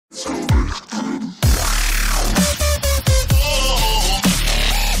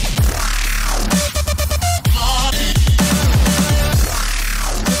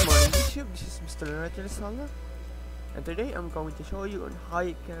and today I'm going to show you on how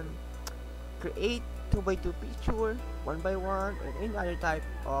you can create 2x2 picture, 1x1, and any other type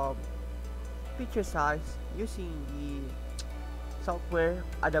of picture size using the software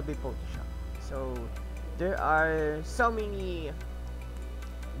Adobe Photoshop. So there are so many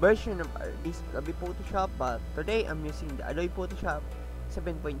versions of this Adobe Photoshop, but today I'm using the Adobe Photoshop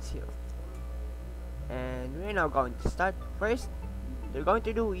 7.0. And we're now going to start. First, what we're going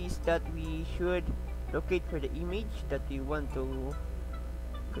to do is that we should locate for the image that we want to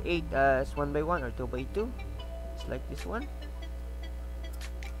create as 1x1 or 2x2. It's like this one.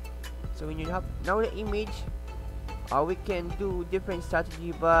 So when you have now the image, we can do different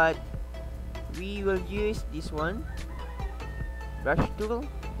strategy, but we will use this one, brush tool,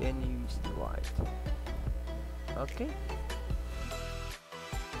 then use the white. Okay.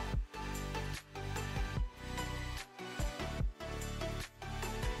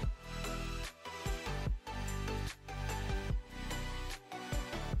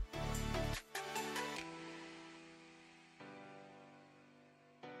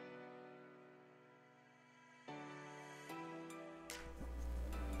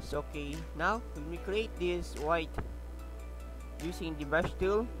 Okay, now when we create this white using the brush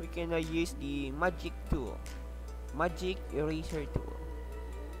tool, we can use the magic tool, magic eraser tool.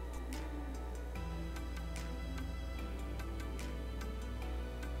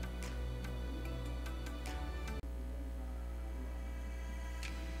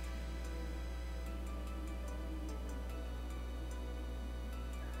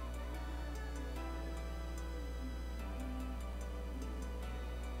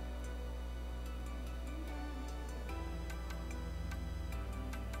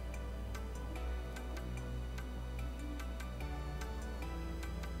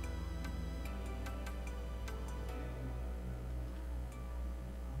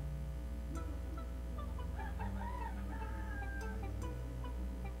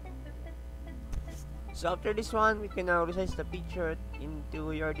 So after this one, we can now resize the picture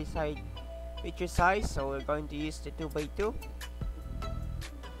into your desired picture size. So we're going to use the 2x2.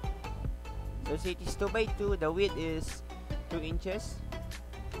 So see, it is 2x2, the width is 2 inches.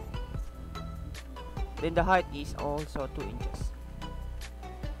 Then the height is also 2 inches.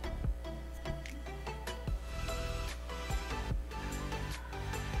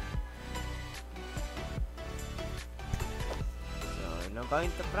 So we're now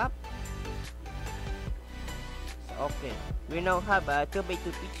going to crop. Okay, we now have a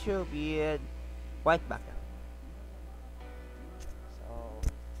 2x2 picture with white background. So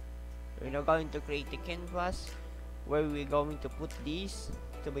we're now going to create a canvas where we're going to put this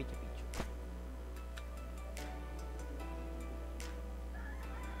 2x2 picture.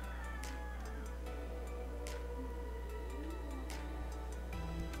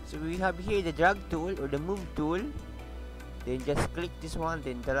 So we have here the drag tool or the move tool. Then just click this one,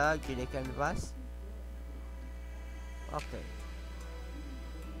 then drag to the canvas. Okay,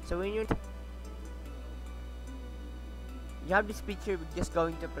 so when you have this picture, we're just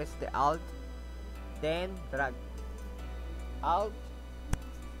going to press the Alt, then drag, Alt,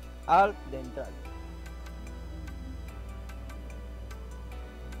 Alt, then drag.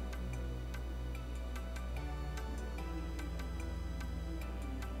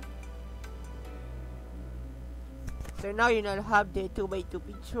 So now you now have the 2x2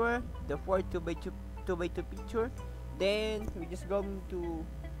 picture, the 2x2 picture. Then we're just going to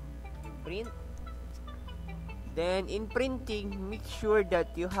print. Then in printing, make sure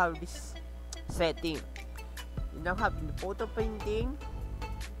that you have this setting. You now have in the photo printing,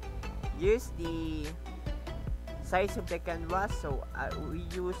 use the size of the canvas. So we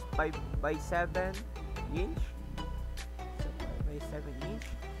use 5x7 inch. So 5x7 inch.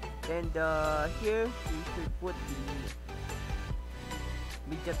 Then here we should put the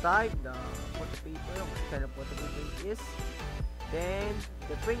media type, the photo paper, what kind of photo paper it is. Then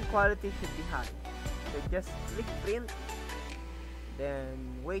the print quality should be high. So just click print,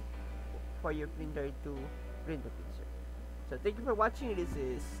 then wait for your printer to print the picture. So thank you for watching. This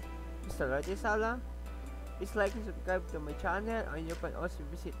is Mr. Loreto. Please like and subscribe to my channel, and you can also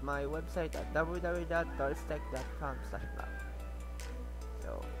visit my website at www.torstech.com/blog.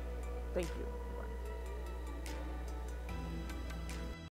 So thank you.